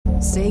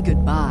Say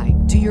goodbye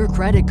to your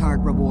credit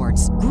card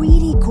rewards.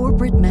 Greedy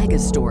corporate mega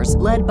stores,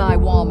 led by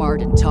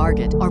Walmart and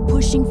Target, are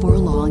pushing for a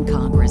law in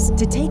Congress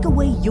to take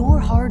away your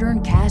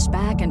hard-earned cash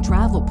back and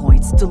travel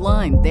points to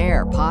line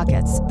their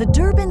pockets. The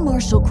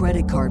Durbin-Marshall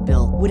credit card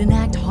bill would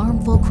enact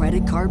harmful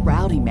credit card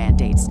routing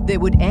mandates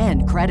that would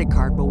end credit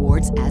card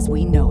rewards as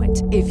we know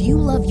it. If you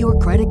love your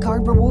credit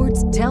card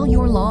rewards, tell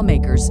your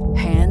lawmakers,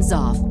 hands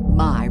off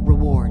my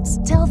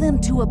rewards. Tell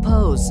them to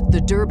oppose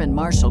the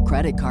Durbin-Marshall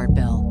credit card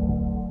bill.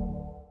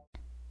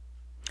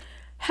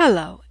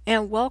 Hello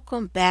and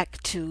welcome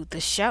back to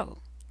the show.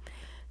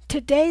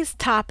 Today's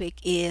topic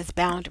is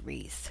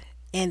boundaries,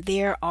 and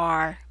there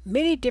are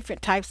many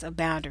different types of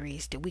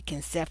boundaries that we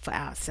can set for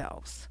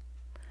ourselves.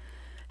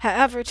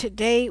 However,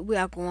 today we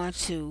are going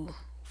to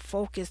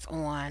focus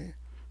on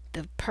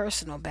the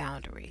personal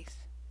boundaries.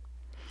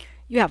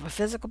 You have a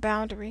physical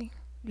boundary,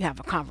 you have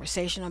a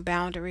conversational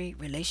boundary,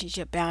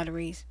 relationship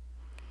boundaries,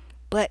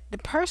 but the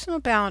personal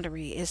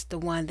boundary is the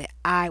one that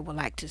I would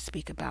like to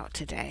speak about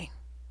today.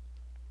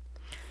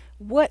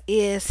 What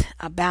is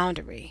a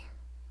boundary?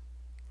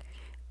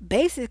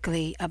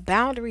 Basically, a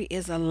boundary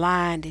is a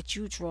line that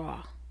you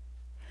draw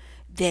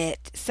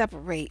that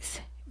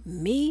separates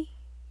me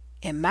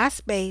and my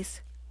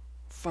space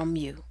from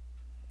you.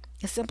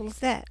 As simple as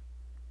that.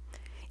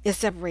 It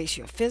separates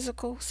your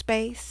physical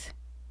space,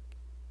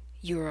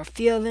 your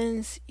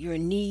feelings, your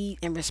needs,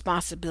 and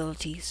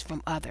responsibilities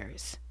from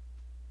others.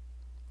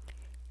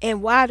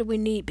 And why do we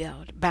need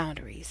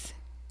boundaries?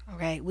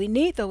 Okay, we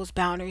need those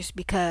boundaries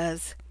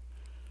because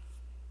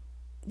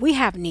we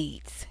have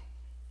needs,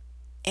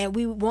 and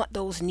we want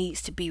those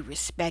needs to be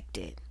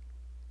respected,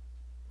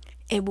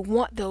 and we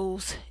want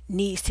those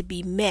needs to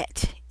be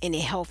met in a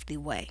healthy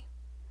way.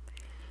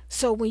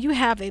 So when you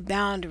have a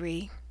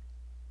boundary,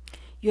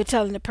 you're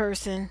telling the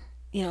person,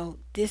 I'm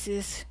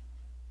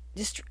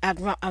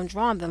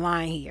drawing the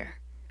line here.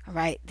 All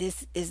right,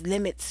 this is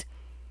limits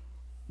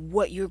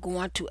what you're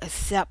going to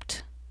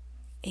accept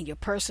in your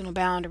personal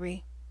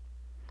boundary.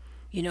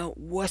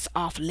 What's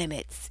off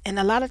limits, and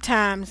a lot of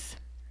times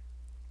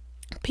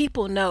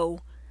people know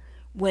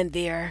when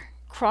they're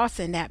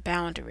crossing that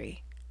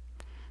boundary.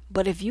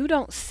 But if you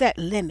don't set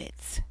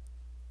limits,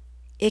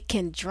 it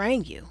can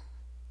drain you.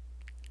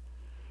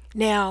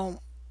 Now,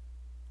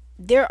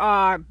 there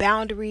are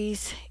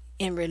boundaries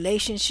in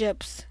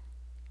relationships,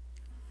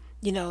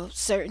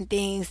 certain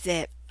things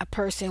that a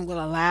person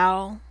will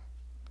allow.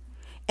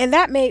 And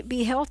that may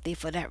be healthy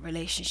for that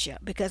relationship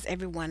because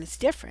everyone is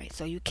different.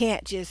 So you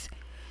can't just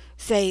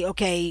say,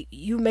 okay,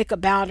 you make a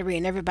boundary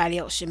and everybody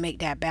else should make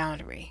that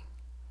boundary.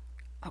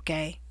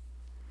 Okay?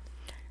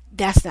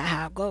 That's not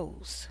how it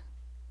goes.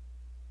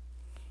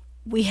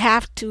 We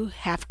have to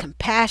have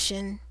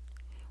compassion.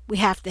 We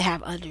have to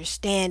have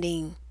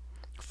understanding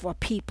for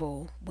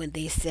people when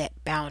they set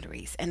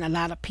boundaries. And a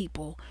lot of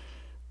people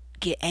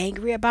get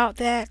angry about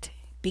that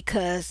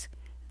because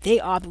they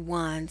are the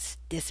ones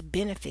that's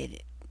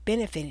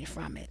benefiting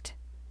from it.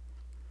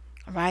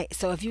 All right?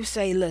 So if you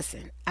say,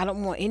 listen, I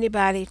don't want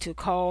anybody to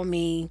call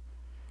me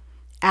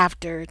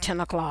after 10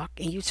 o'clock,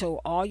 and you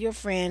told all your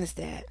friends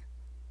that,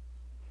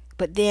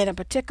 but then a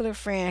particular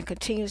friend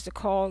continues to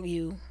call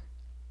you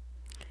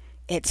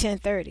at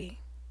 10:30.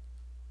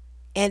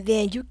 And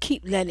then you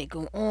keep letting it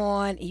go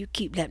on, and you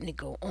keep letting it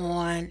go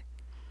on.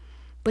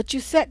 But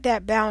you set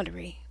that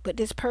boundary, but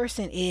this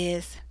person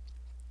is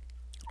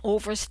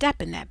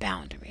overstepping that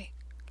boundary.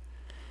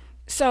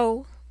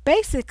 So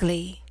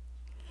basically,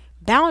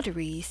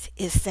 boundaries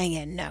is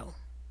saying no.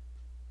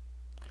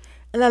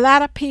 And a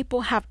lot of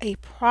people have a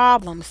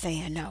problem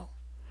saying no.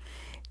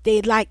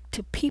 They like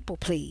to people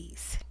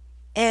please.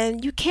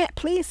 And you can't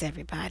please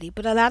everybody,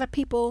 but a lot of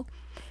people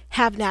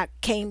have not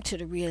came to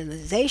the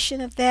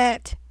realization of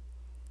that,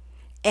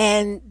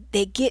 and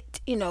they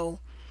get,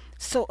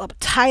 so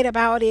uptight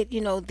about it.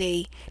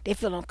 They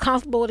feel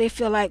uncomfortable. They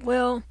feel like,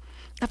 well,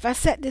 if I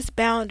set this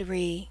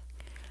boundary,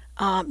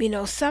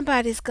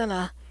 somebody's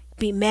gonna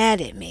be mad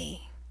at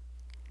me.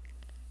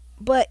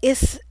 But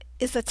it's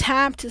a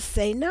time to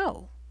say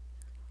no.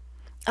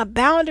 A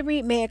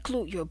boundary may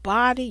include your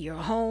body, your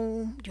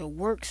home, your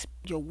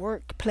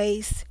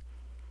workplace,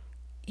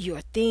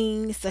 your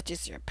things such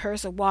as your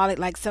purse or wallet.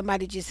 Like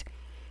somebody just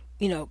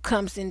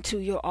comes into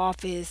your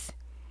office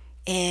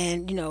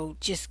and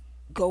just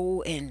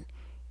go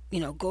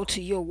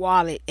to your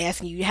wallet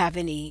asking you have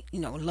any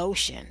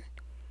lotion.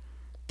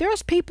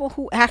 There's people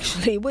who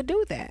actually would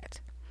do that.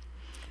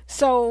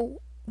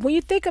 So when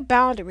you think of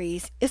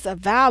boundaries, it's a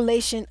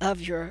violation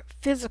of your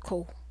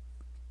physical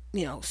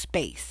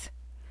space,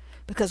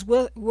 because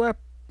we're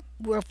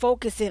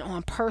focusing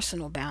on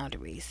personal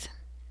boundaries.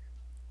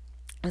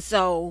 And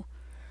so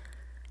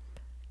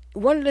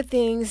one of the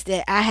things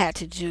that I had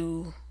to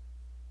do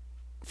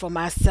for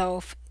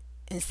myself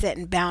in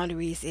setting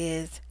boundaries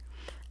is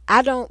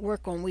I don't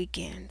work on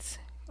weekends.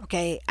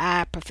 Okay,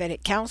 I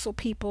prophetic counsel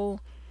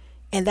people,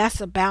 and that's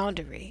a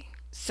boundary.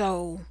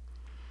 So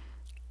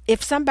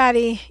if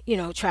somebody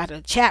try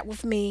to chat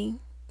with me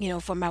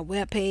for my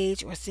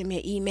webpage or send me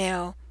an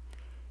email,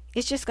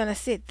 it's just going to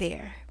sit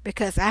there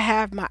because I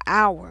have my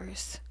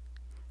hours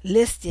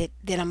listed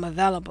that I'm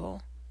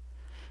available.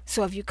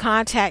 So if you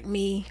contact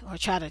me or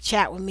try to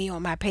chat with me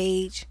on my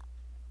page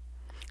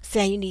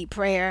saying you need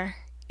prayer,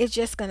 it's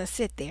just going to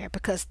sit there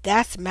because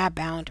that's my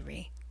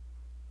boundary.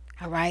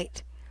 All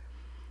right.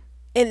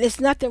 And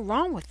there's nothing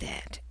wrong with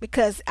that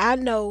because I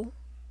know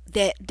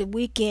that the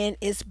weekend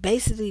is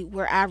basically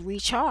where I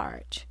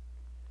recharge.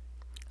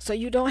 So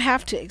you don't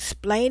have to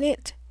explain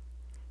it.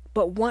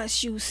 But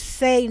once you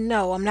say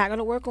no, I'm not going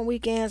to work on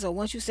weekends, or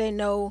once you say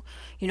no,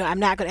 I'm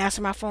not going to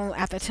answer my phone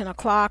after 10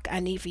 o'clock, I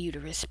need for you to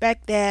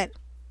respect that.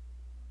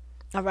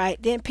 All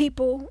right. Then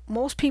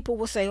most people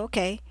will say,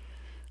 okay,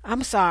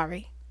 I'm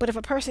sorry. But if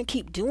a person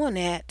keep doing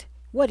that,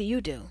 what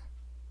do?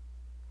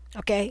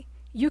 Okay.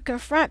 You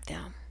confront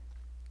them.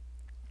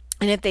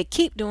 And if they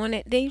keep doing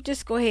it, then you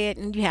just go ahead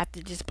and you have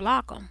to just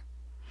block them.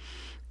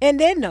 And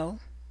they know.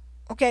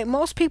 Okay.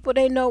 Most people,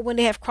 they know when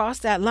they have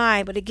crossed that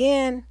line. But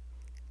again,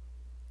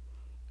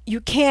 you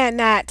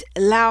cannot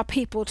allow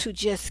people to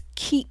just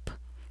keep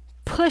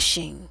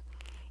pushing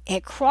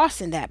and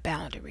crossing that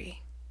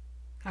boundary.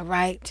 All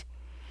right.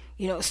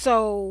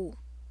 So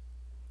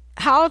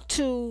how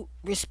to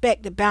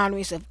respect the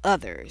boundaries of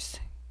others.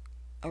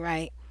 All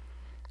right.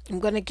 I'm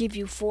going to give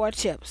you 4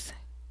 tips.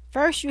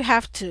 First, you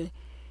have to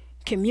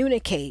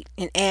communicate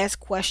and ask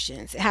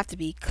questions. It have to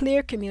be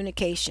clear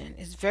communication.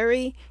 It's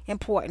very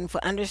important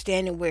for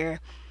understanding where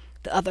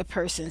the other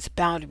person's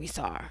boundaries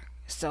are.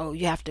 So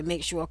you have to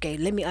make sure, okay,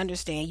 let me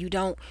understand.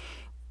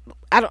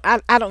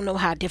 I don't know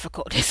how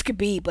difficult this could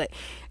be, but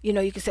you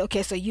can say,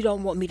 okay, so you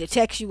don't want me to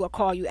text you or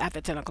call you after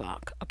 10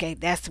 o'clock. Okay,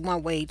 that's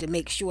one way to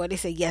make sure they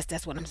say, yes,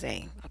 that's what I'm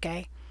saying.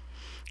 Okay,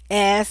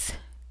 as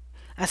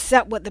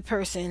accept what the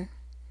person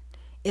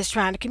is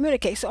trying to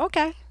communicate. So,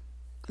 okay,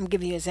 I'm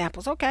giving you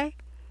examples. Okay,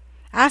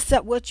 I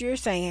accept what you're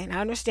saying.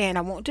 I understand.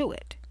 I won't do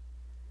it.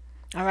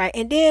 All right,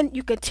 and then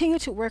you continue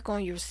to work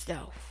on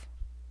yourself.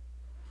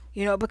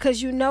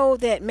 Because you know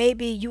that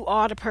maybe you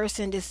are the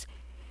person that's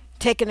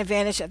taking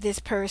advantage of this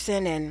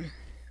person, and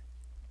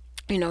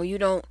you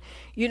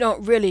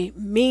don't really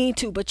mean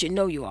to, but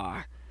you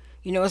are.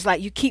 It's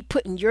like you keep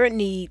putting your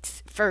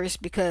needs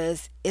first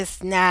because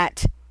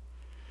you're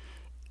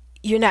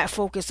not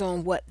focused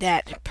on what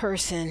that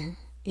person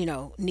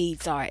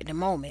needs are at the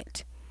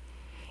moment.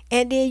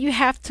 And then you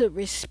have to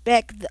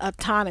respect the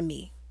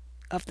autonomy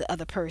of the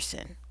other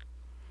person.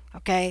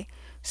 Okay,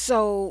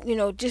 so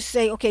just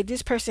say, okay,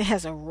 this person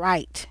has a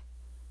right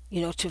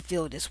to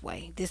feel this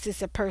way. This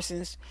is a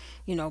person's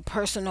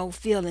personal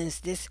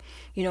feelings.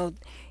 You know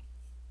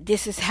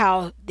this is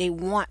how they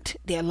want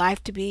their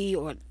life to be,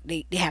 or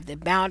they have their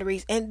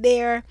boundaries, and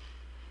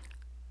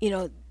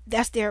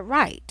that's their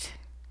right.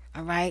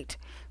 All right.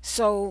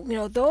 So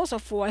those are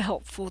 4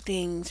 helpful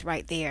things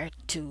right there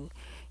to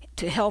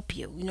help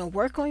you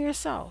work on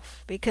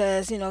yourself,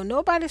 because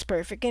nobody's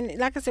perfect, and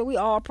like I said, we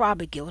all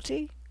probably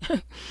guilty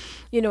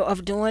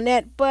of doing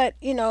that. But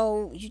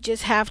you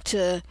just have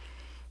to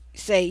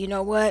say,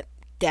 what,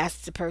 that's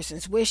the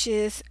person's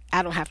wishes.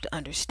 I don't have to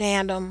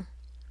understand them,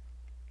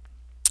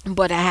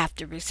 but I have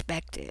to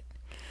respect it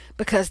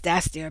because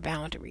that's their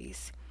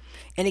boundaries.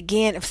 And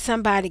again, if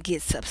somebody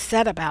gets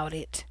upset about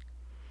it,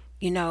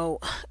 you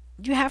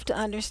have to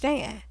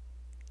understand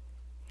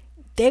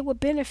they will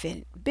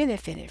benefited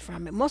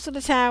from it. Most of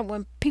the time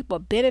when people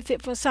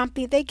benefit from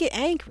something, they get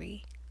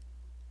angry.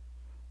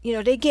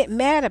 They get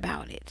mad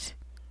about it.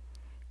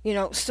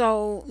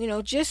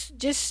 So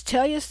just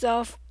tell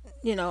yourself,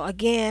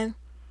 again,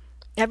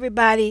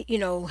 everybody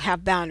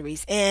have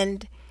boundaries.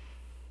 And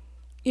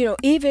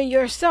even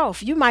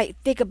yourself, you might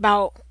think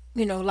about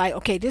like,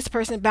 okay, this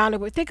person's boundary,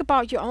 but think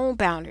about your own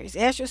boundaries.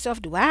 Ask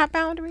yourself, do I have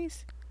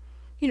boundaries?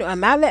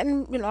 Am I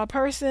letting a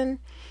person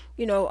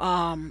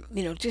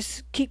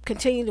just keep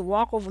continuing to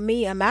walk over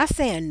me? Am I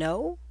saying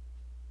no?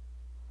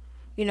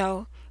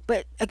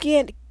 But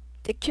again,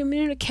 the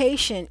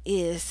communication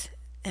is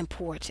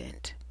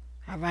important.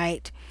 All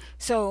right.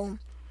 So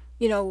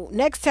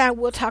next time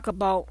we'll talk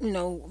about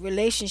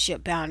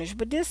relationship boundaries,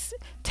 but this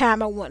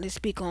time I want to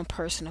speak on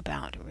personal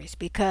boundaries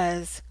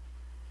because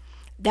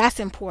that's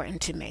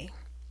important to me.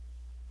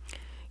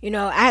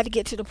 I had to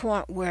get to the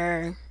point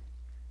where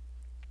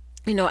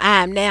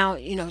I am now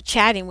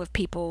chatting with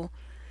people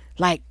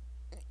like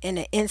in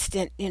an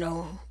instant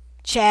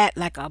chat,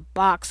 like a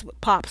box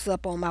pops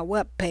up on my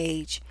web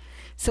page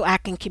so I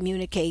can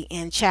communicate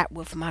and chat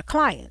with my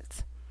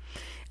clients.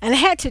 And I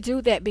had to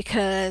do that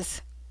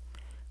because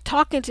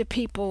talking to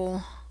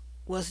people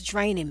was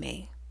draining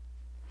me.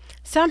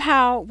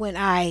 Somehow when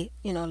I,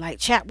 like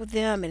chat with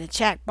them in a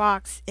chat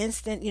box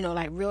instant,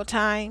 like real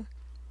time,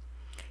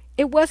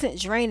 it wasn't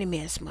draining me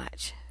as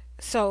much.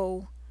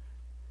 So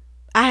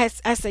I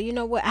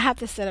said, what, I have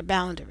to set a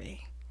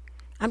boundary.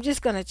 I'm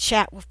just going to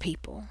chat with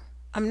people.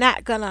 I'm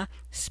not going to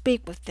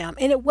speak with them.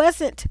 And it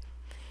wasn't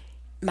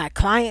my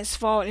client's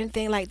fault or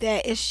anything like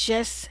that. It's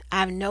just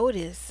I've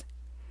noticed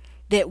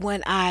that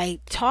when I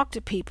talk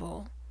to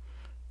people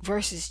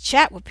versus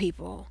chat with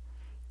people,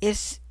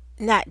 it's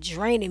not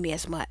draining me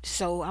as much.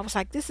 So I was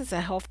like, this is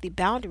a healthy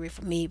boundary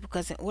for me,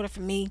 because in order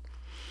for me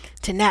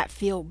to not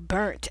feel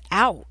burnt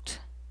out,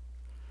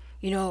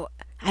 You know,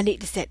 I need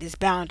to set this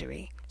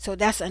boundary. So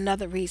that's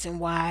another reason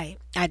why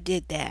I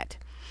did that.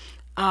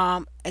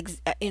 And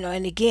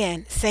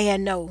again,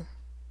 saying no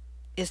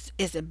is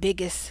the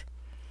biggest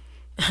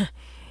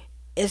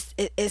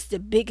it's the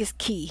biggest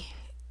key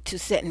to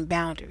setting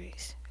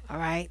boundaries. All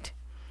right.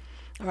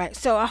 All right.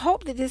 So I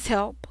hope that this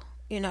helped.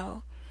 You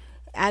know,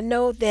 I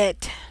know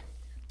that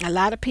a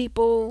lot of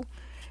people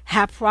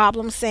have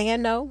problems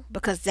saying no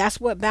because that's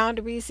what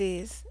boundaries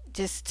is.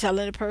 Just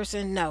telling a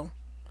person no.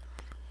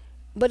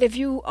 But if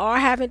you are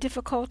having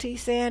difficulty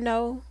saying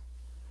no,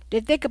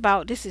 then think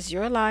about this is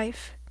your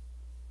life.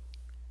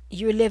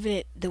 You're living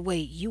it the way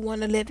you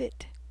want to live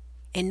it,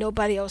 and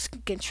nobody else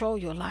can control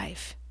your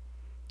life.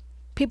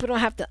 People don't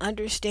have to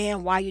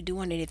understand why you're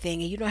doing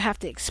anything, and you don't have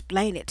to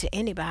explain it to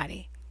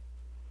anybody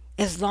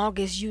as long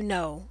as you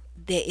know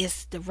that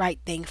it's the right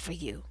thing for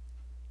you.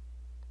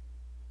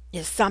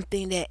 It's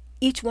something that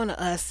each one of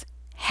us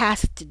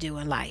has to do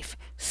in life.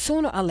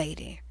 Sooner or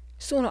later,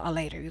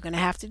 you're going to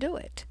have to do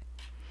it.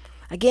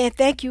 Again,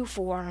 thank you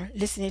for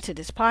listening to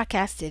this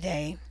podcast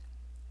today.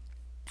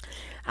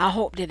 I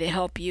hope that it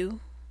helped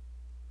you.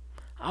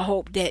 I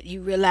hope that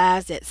you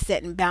realize that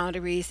setting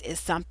boundaries is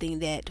something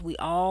that we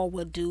all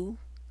will do.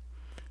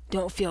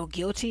 Don't feel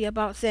guilty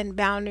about setting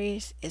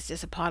boundaries. It's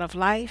just a part of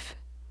life.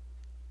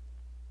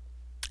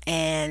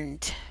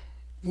 And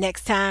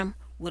next time,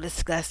 we'll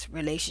discuss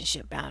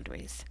relationship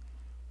boundaries.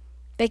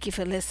 Thank you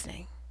for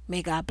listening.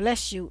 May God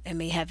bless you and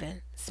may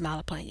heaven smile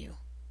upon you.